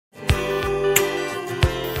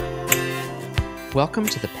Welcome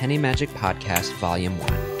to the Penny Magic Podcast Volume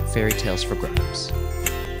 1, Fairy Tales for Grown-Ups.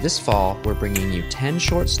 This fall, we're bringing you 10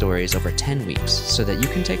 short stories over 10 weeks so that you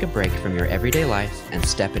can take a break from your everyday life and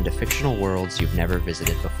step into fictional worlds you've never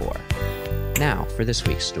visited before. Now, for this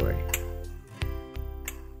week's story.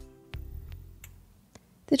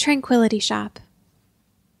 The Tranquility Shoppe.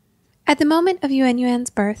 At the moment of Yuan Yuan's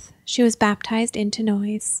birth, she was baptized into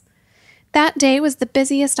noise. That day was the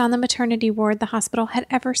busiest on the maternity ward the hospital had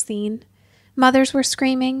ever seen. Mothers were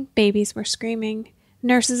screaming, babies were screaming,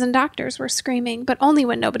 nurses and doctors were screaming, but only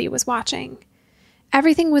when nobody was watching.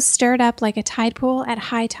 Everything was stirred up like a tide pool at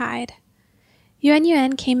high tide. Yuan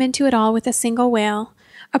Yuan came into it all with a single wail,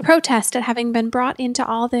 a protest at having been brought into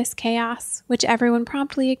all this chaos, which everyone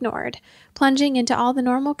promptly ignored, plunging into all the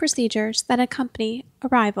normal procedures that accompany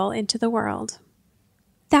arrival into the world.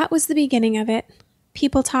 That was the beginning of it.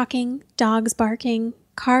 People talking, dogs barking,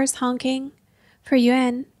 cars honking. For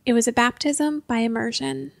Yuan, it was a baptism by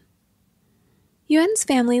immersion. Yuan's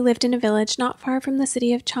family lived in a village not far from the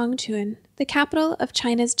city of Changchun, the capital of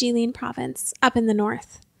China's Jilin province, up in the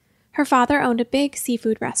north. Her father owned a big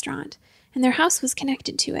seafood restaurant, and their house was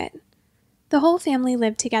connected to it. The whole family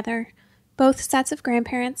lived together, both sets of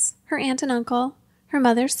grandparents, her aunt and uncle, her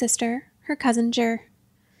mother's sister, her cousin Zhi.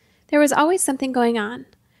 There was always something going on.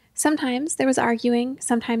 Sometimes there was arguing,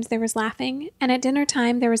 sometimes there was laughing, and at dinner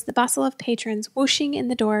time there was the bustle of patrons whooshing in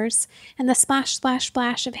the doors, and the splash, splash,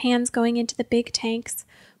 splash of hands going into the big tanks,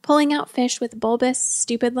 pulling out fish with bulbous,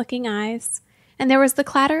 stupid-looking eyes. And there was the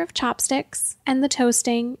clatter of chopsticks, and the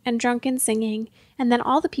toasting, and drunken singing, and then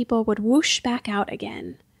all the people would whoosh back out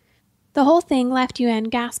again. The whole thing left Yuan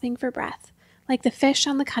gasping for breath, like the fish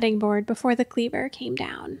on the cutting board before the cleaver came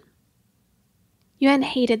down. Yuan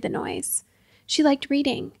hated the noise. She liked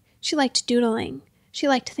reading. She liked doodling. She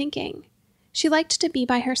liked thinking. She liked to be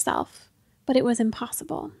by herself, but it was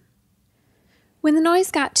impossible. When the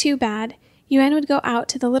noise got too bad, Yuan would go out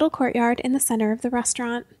to the little courtyard in the center of the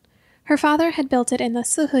restaurant. Her father had built it in the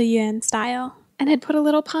Sihuyuan style and had put a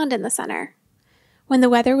little pond in the center. When the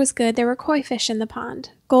weather was good, there were koi fish in the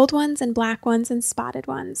pond, gold ones and black ones and spotted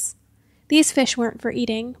ones. These fish weren't for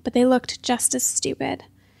eating, but they looked just as stupid.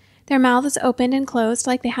 Their mouths opened and closed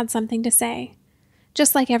like they had something to say.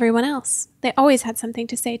 Just like everyone else, they always had something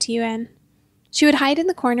to say to Yuan. She would hide in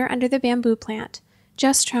the corner under the bamboo plant,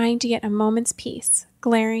 just trying to get a moment's peace,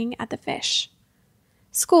 glaring at the fish.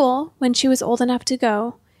 School, when she was old enough to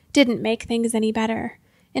go, didn't make things any better.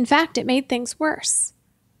 In fact, it made things worse.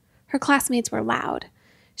 Her classmates were loud.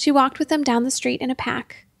 She walked with them down the street in a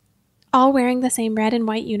pack, all wearing the same red and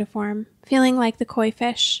white uniform, feeling like the koi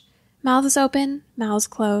fish. Mouths open, mouths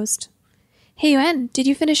closed. "Hey Yuan, did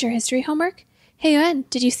you finish your history homework? Hey Yuan,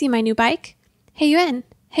 did you see my new bike? Hey Yuan,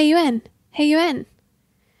 hey Yuan, hey Yuan."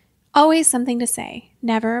 Always something to say,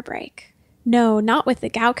 never a break. No, not with the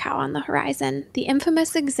Gaokao on the horizon, the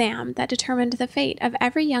infamous exam that determined the fate of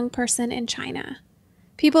every young person in China.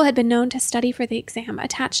 People had been known to study for the exam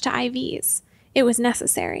attached to IVs. It was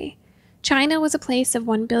necessary. China was a place of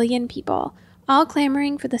 1 billion people, all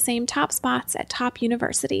clamoring for the same top spots at top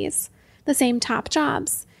universities, the same top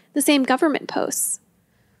jobs, the same government posts.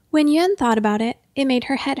 When Yuan thought about it, it made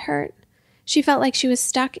her head hurt. She felt like she was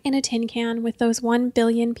stuck in a tin can with those 1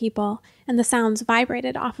 billion people, and the sounds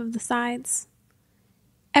vibrated off of the sides.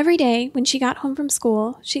 Every day, when she got home from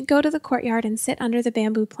school, she'd go to the courtyard and sit under the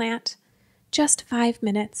bamboo plant. Just 5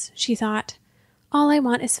 minutes, she thought. All I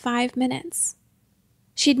want is 5 minutes.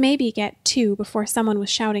 She'd maybe get 2 before someone was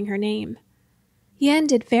shouting her name. Yuan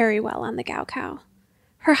did very well on the Gaokao.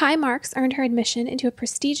 Her high marks earned her admission into a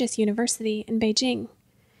prestigious university in Beijing.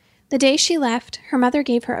 The day she left, her mother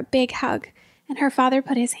gave her a big hug, and her father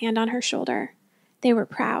put his hand on her shoulder. They were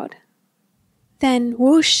proud. Then,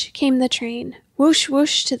 whoosh, came the train, whoosh,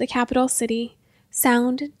 whoosh to the capital city.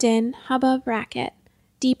 Sound, din, hubbub, racket,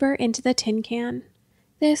 deeper into the tin can.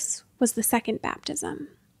 This was the second baptism.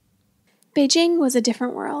 Beijing was a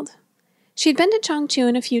different world. She'd been to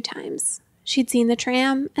Changchun a few times. She'd seen the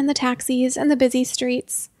tram and the taxis and the busy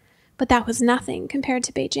streets, but that was nothing compared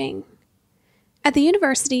to Beijing. At the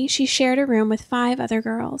university, she shared a room with 5 other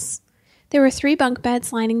girls. There were 3 bunk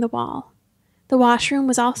beds lining the wall. The washroom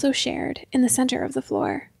was also shared, in the center of the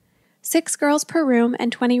floor. 6 girls per room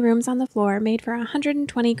and 20 rooms on the floor made for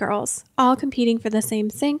 120 girls, all competing for the same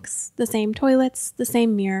sinks, the same toilets, the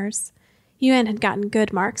same mirrors. Yuan had gotten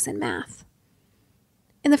good marks in math.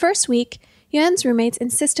 In the first week, Yuan's roommates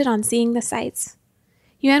insisted on seeing the sights.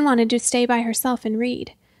 Yuan wanted to stay by herself and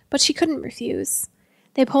read, but she couldn't refuse.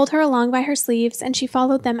 They pulled her along by her sleeves, and she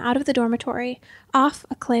followed them out of the dormitory, off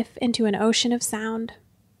a cliff into an ocean of sound.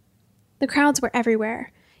 The crowds were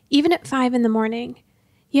everywhere, even at 5 in the morning.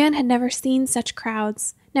 Yuan had never seen such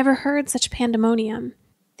crowds, never heard such pandemonium.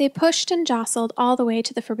 They pushed and jostled all the way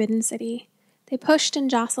to the Forbidden City. They pushed and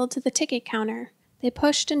jostled to the ticket counter. They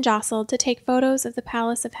pushed and jostled to take photos of the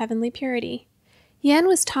Palace of Heavenly Purity. Yuan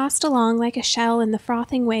was tossed along like a shell in the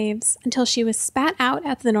frothing waves until she was spat out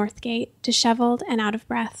at the north gate, disheveled and out of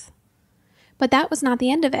breath. But that was not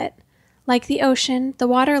the end of it. Like the ocean, the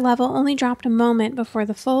water level only dropped a moment before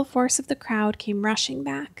the full force of the crowd came rushing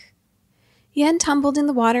back. Yuan tumbled in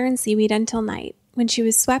the water and seaweed until night, when she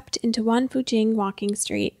was swept into Wanfujing Walking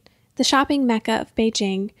Street, the shopping mecca of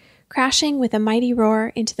Beijing, crashing with a mighty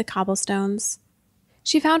roar into the cobblestones.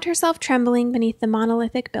 She found herself trembling beneath the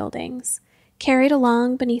monolithic buildings, carried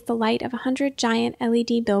along beneath the light of 100 giant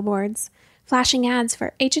LED billboards, flashing ads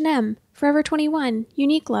for H&M, Forever 21,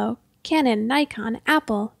 Uniqlo, Canon, Nikon,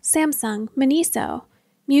 Apple, Samsung, Miniso,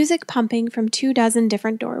 music pumping from 24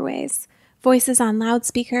 different doorways, voices on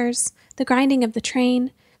loudspeakers, the grinding of the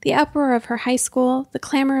train, the uproar of her high school, the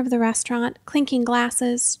clamor of the restaurant, clinking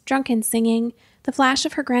glasses, drunken singing, the flash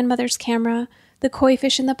of her grandmother's camera, the koi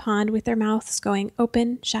fish in the pond with their mouths going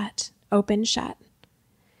open, shut, open, shut.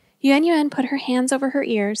 Yuan put her hands over her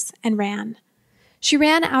ears and ran. She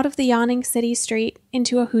ran out of the yawning city street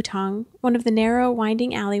into a hutong, one of the narrow,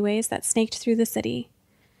 winding alleyways that snaked through the city.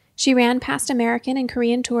 She ran past American and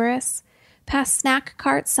Korean tourists, past snack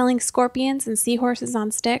carts selling scorpions and seahorses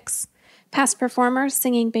on sticks, past performers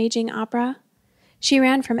singing Beijing opera. She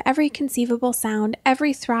ran from every conceivable sound,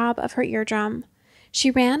 every throb of her eardrum.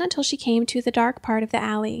 She ran until she came to the dark part of the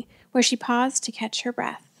alley, where she paused to catch her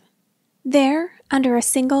breath. There, under a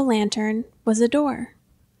single lantern, was a door.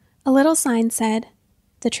 A little sign said,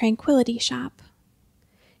 "The Tranquility Shop."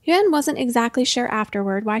 Yuan wasn't exactly sure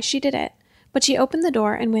afterward why she did it, but she opened the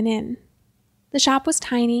door and went in. The shop was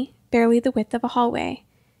tiny, barely the width of a hallway.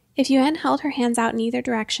 If Yuan held her hands out in either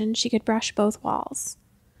direction, she could brush both walls.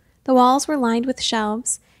 The walls were lined with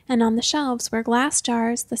shelves, and on the shelves were glass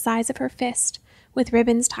jars the size of her fist, with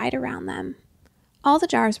ribbons tied around them. All the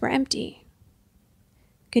jars were empty.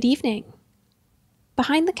 "Good evening."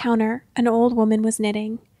 Behind the counter, an old woman was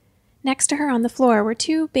knitting. Next to her on the floor were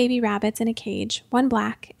 2 baby rabbits in a cage, one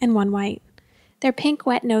black and one white. Their pink,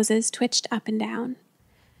 wet noses twitched up and down.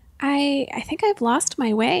 I think I've lost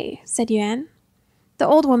my way," said Yuan. The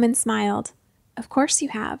old woman smiled. "Of course you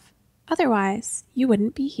have. Otherwise, you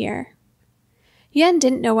wouldn't be here." Yuan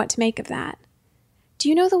didn't know what to make of that. "Do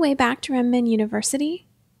you know the way back to Renmin University?"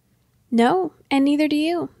 "No, and neither do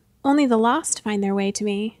you. Only the lost find their way to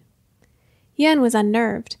me." Yuan was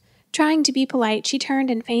unnerved. Trying to be polite, she turned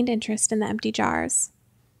and feigned interest in the empty jars.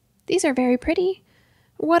 "These are very pretty.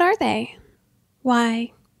 What are they?"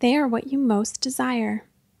 "Why, they are what you most desire."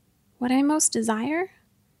 "What I most desire?"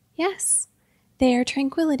 "Yes, they are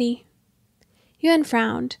tranquility." Yuan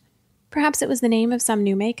frowned. Perhaps it was the name of some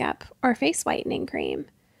new makeup or face whitening cream.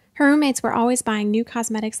 Her roommates were always buying new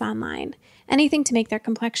cosmetics online, anything to make their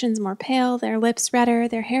complexions more pale, their lips redder,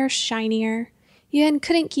 their hair shinier. Yuan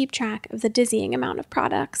couldn't keep track of the dizzying amount of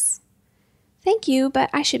products. "Thank you, but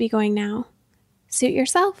I should be going now." "Suit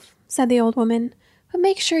yourself," said the old woman, "but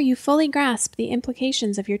make sure you fully grasp the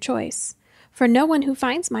implications of your choice. For no one who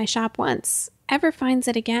finds my shop once ever finds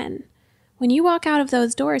it again. When you walk out of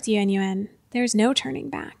those doors, Yuan, there's no turning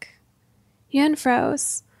back." Yuan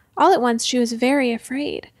froze. All at once she was very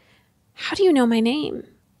afraid. "How do you know my name?"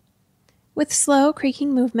 With slow,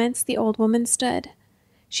 creaking movements, the old woman stood.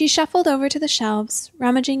 She shuffled over to the shelves,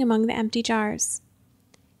 rummaging among the empty jars.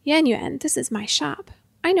 Yuan, this is my shop.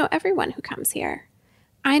 I know everyone who comes here.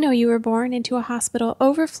 I know you were born into a hospital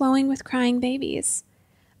overflowing with crying babies.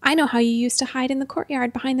 I know how you used to hide in the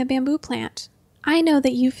courtyard behind the bamboo plant. I know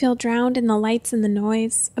that you feel drowned in the lights and the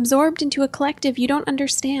noise, absorbed into a collective you don't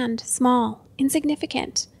understand, small,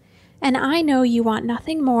 insignificant. And I know you want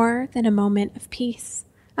nothing more than a moment of peace,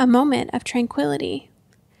 a moment of tranquility.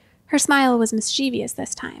 Her smile was mischievous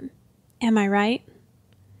this time. Am I right?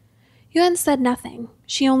 Yuan said nothing.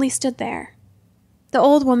 She only stood there. The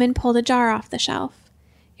old woman pulled a jar off the shelf.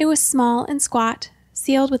 It was small and squat,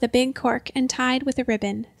 sealed with a big cork and tied with a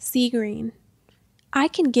ribbon, sea green. I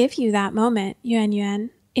can give you that moment,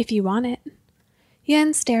 Yuan, if you want it.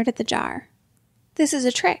 Yuan stared at the jar. This is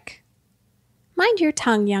a trick. Mind your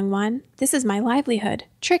tongue, young one. This is my livelihood.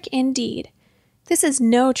 Trick indeed. This is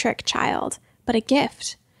no trick, child, but a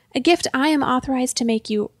gift. A gift I am authorized to make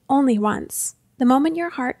you only once. The moment your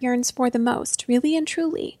heart yearns for the most, really and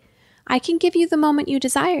truly. I can give you the moment you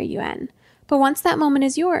desire, Yuan, but once that moment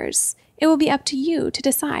is yours, it will be up to you to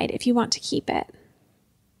decide if you want to keep it.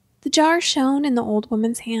 The jar shone in the old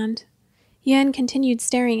woman's hand. Yuan continued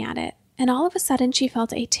staring at it, and all of a sudden she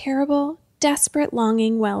felt a terrible, desperate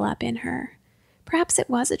longing well up in her. Perhaps it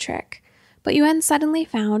was a trick, but Yuan suddenly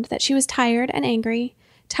found that she was tired and angry,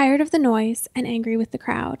 tired of the noise and angry with the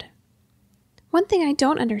crowd. "One thing I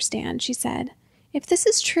don't understand," she said. "If this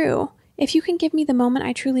is true, if you can give me the moment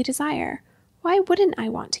I truly desire, why wouldn't I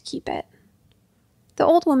want to keep it?" The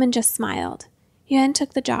old woman just smiled. Yuan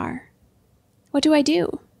took the jar. "What do I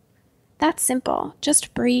do?" "That's simple.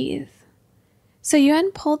 Just breathe." So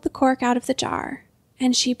Yuan pulled the cork out of the jar,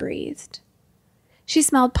 and she breathed. She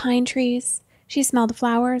smelled pine trees. She smelled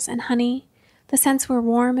flowers and honey. The scents were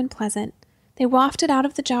warm and pleasant. They wafted out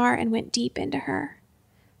of the jar and went deep into her.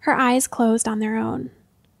 Her eyes closed on their own.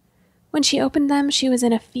 When she opened them, she was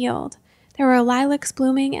in a field. There were lilacs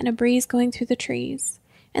blooming and a breeze going through the trees.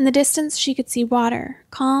 In the distance, she could see water,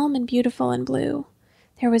 calm and beautiful and blue.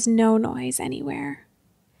 There was no noise anywhere.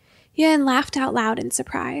 Yuan laughed out loud in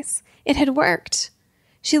surprise. It had worked.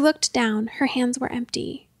 She looked down. Her hands were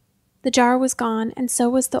empty. The jar was gone, and so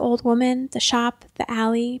was the old woman, the shop, the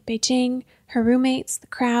alley, Beijing, her roommates, the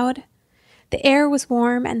crowd. The air was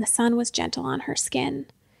warm, and the sun was gentle on her skin.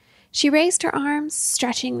 She raised her arms,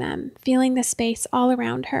 stretching them, feeling the space all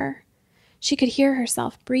around her. She could hear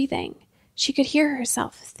herself breathing. She could hear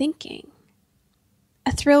herself thinking.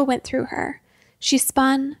 A thrill went through her. She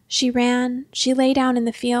spun, she ran, she lay down in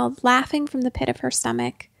the field, laughing from the pit of her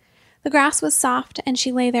stomach. The grass was soft, and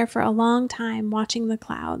she lay there for a long time, watching the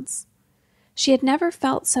clouds. She had never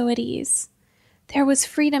felt so at ease. There was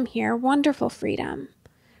freedom here, wonderful freedom.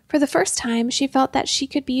 For the first time, she felt that she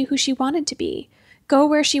could be who she wanted to be, go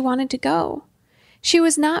where she wanted to go. She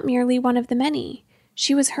was not merely one of the many.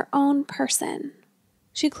 She was her own person.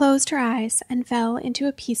 She closed her eyes and fell into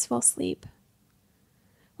a peaceful sleep.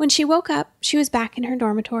 When she woke up, she was back in her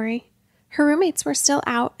dormitory. Her roommates were still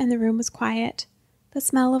out, and the room was quiet. The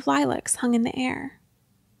smell of lilacs hung in the air.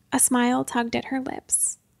 A smile tugged at her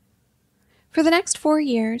lips. For the next 4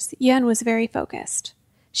 years, Yuan was very focused.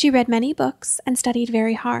 She read many books and studied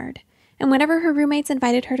very hard, and whenever her roommates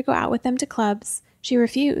invited her to go out with them to clubs, she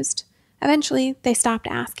refused. Eventually, they stopped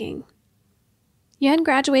asking. Yuan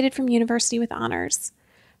graduated from university with honors.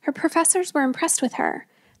 Her professors were impressed with her.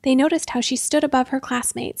 They noticed how she stood above her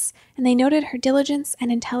classmates, and they noted her diligence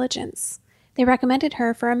and intelligence. They recommended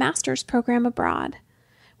her for a master's program abroad.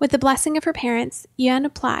 With the blessing of her parents, Yuan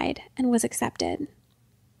applied and was accepted.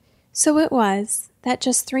 So it was that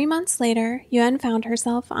just 3 months later, Yuan found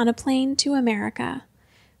herself on a plane to America.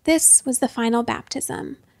 This was the final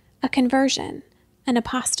baptism, a conversion, an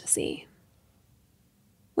apostasy.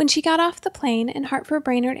 When she got off the plane in Hartford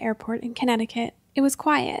Brainerd Airport in Connecticut, it was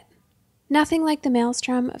quiet. Nothing like the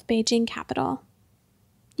maelstrom of Beijing capital.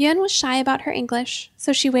 Yuan was shy about her English,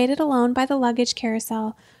 so she waited alone by the luggage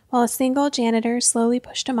carousel while a single janitor slowly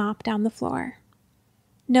pushed a mop down the floor.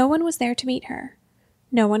 No one was there to meet her.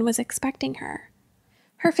 No one was expecting her.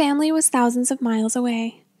 Her family was thousands of miles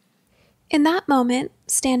away. In that moment,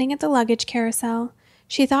 standing at the luggage carousel,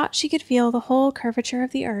 she thought she could feel the whole curvature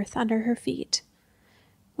of the earth under her feet.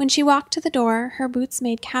 When she walked to the door, her boots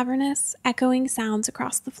made cavernous, echoing sounds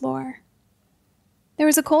across the floor. There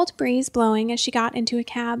was a cold breeze blowing as she got into a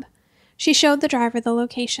cab. She showed the driver the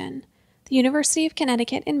location, the University of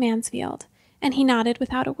Connecticut in Mansfield, and he nodded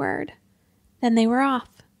without a word. Then they were off.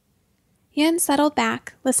 Yuan settled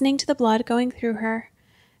back, listening to the blood going through her,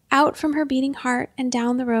 out from her beating heart and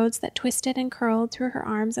down the roads that twisted and curled through her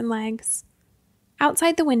arms and legs.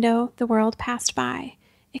 Outside the window, the world passed by,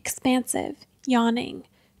 expansive, yawning,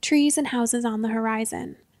 trees and houses on the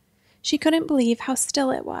horizon. She couldn't believe how still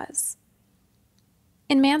it was.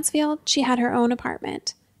 In Mansfield, she had her own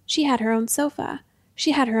apartment. She had her own sofa.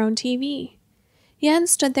 She had her own TV. Yuan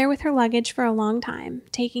stood there with her luggage for a long time,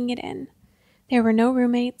 taking it in. There were no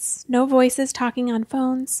roommates, no voices talking on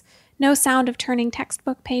phones, no sound of turning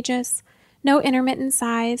textbook pages, no intermittent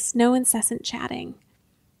sighs, no incessant chatting.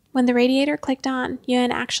 When the radiator clicked on,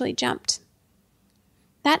 Yuan actually jumped.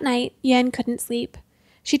 That night, Yuan couldn't sleep.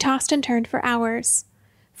 She tossed and turned for hours.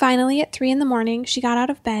 Finally, at 3 a.m, she got out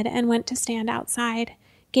of bed and went to stand outside,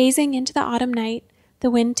 gazing into the autumn night, the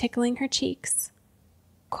wind tickling her cheeks.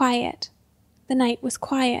 Quiet. The night was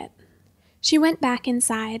quiet. She went back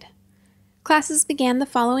inside. Classes began the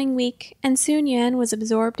following week, and soon Yuan was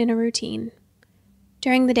absorbed in a routine.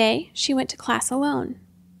 During the day, she went to class alone.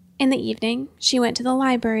 In the evening, she went to the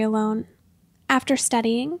library alone. After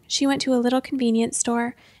studying, she went to a little convenience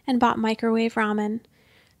store and bought microwave ramen.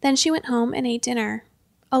 Then she went home and ate dinner,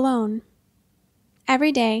 alone.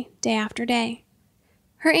 Every day, day after day.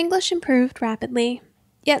 Her English improved rapidly,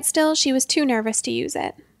 yet still she was too nervous to use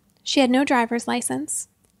it. She had no driver's license.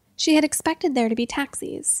 She had expected there to be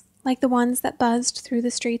taxis, like the ones that buzzed through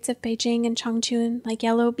the streets of Beijing and Chongqing like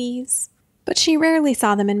yellow bees. But she rarely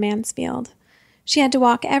saw them in Mansfield. She had to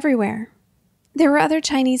walk everywhere. There were other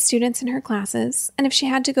Chinese students in her classes, and if she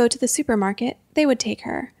had to go to the supermarket, they would take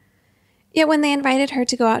her. Yet when they invited her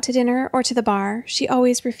to go out to dinner or to the bar, she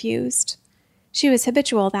always refused. She was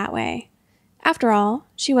habitual that way. After all,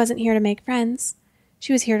 she wasn't here to make friends.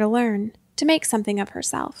 She was here to learn, to make something of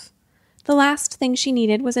herself. The last thing she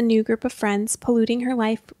needed was a new group of friends polluting her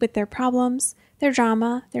life with their problems, their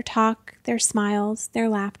drama, their talk, their smiles, their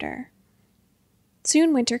laughter.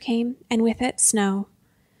 Soon winter came, and with it, snow.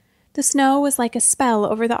 The snow was like a spell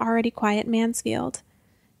over the already quiet Mansfield.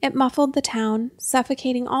 It muffled the town,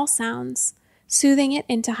 suffocating all sounds, soothing it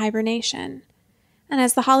into hibernation. And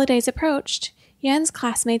as the holidays approached, Yuan's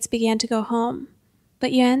classmates began to go home,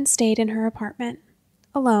 but Yuan stayed in her apartment,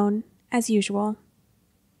 alone, as usual.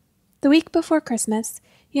 The week before Christmas,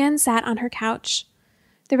 Yuan sat on her couch.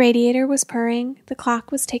 The radiator was purring, the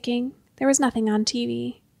clock was ticking, there was nothing on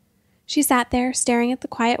TV. She sat there, staring at the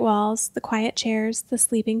quiet walls, the quiet chairs, the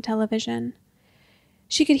sleeping television.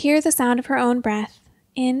 She could hear the sound of her own breath,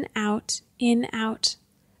 in, out, in, out.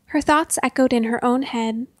 Her thoughts echoed in her own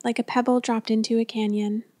head like a pebble dropped into a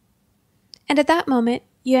canyon. And at that moment,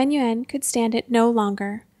 Yuan could stand it no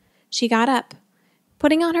longer. She got up.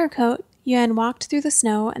 Putting on her coat, Yuan walked through the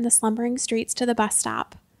snow and the slumbering streets to the bus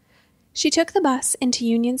stop. She took the bus into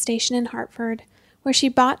Union Station in Hartford, where she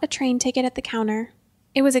bought a train ticket at the counter.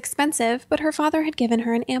 It was expensive, but her father had given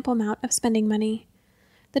her an ample amount of spending money.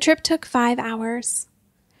 The trip took 5 hours.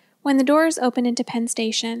 When the doors opened into Penn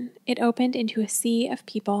Station, it opened into a sea of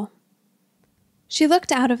people. She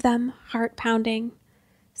looked out of them, heart pounding.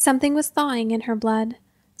 Something was thawing in her blood.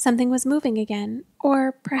 Something was moving again,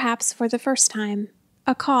 or perhaps for the first time.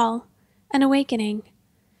 A call, an awakening.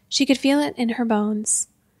 She could feel it in her bones.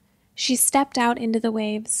 She stepped out into the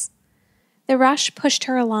waves. The rush pushed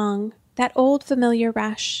her along, that old familiar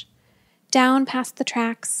rush. Down past the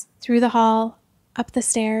tracks, through the hall, up the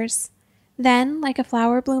stairs. Then, like a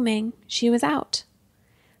flower blooming, she was out.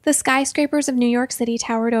 The skyscrapers of New York City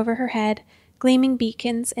towered over her head, gleaming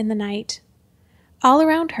beacons in the night. All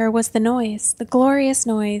around her was the noise, the glorious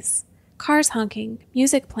noise. Cars honking,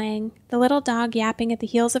 music playing, the little dog yapping at the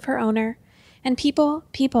heels of her owner, and people.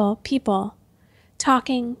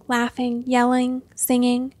 Talking, laughing, yelling,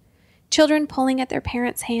 singing. Children pulling at their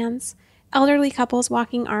parents' hands, elderly couples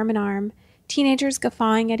walking arm in arm, teenagers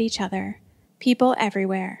guffawing at each other. People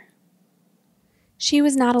everywhere. She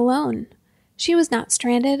was not alone. She was not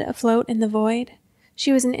stranded afloat in the void.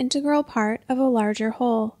 She was an integral part of a larger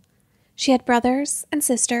whole. She had brothers and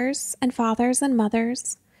sisters and fathers and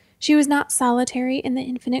mothers. She was not solitary in the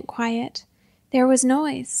infinite quiet. There was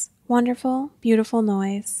noise, wonderful, beautiful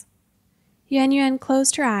noise. Yuan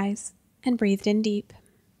closed her eyes and breathed in deep.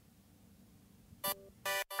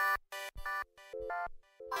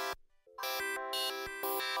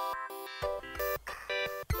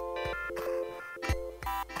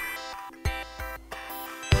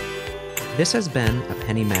 This has been a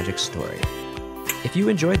Penny Magic story. If you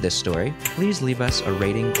enjoyed this story, please leave us a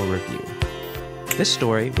rating or review. This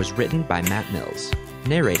story was written by Matt Mills,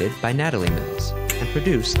 narrated by Natalie Mills, and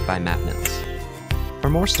produced by Matt Mills. For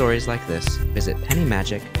more stories like this, visit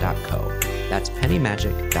pennymagic.co. That's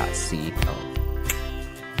pennymagic.co.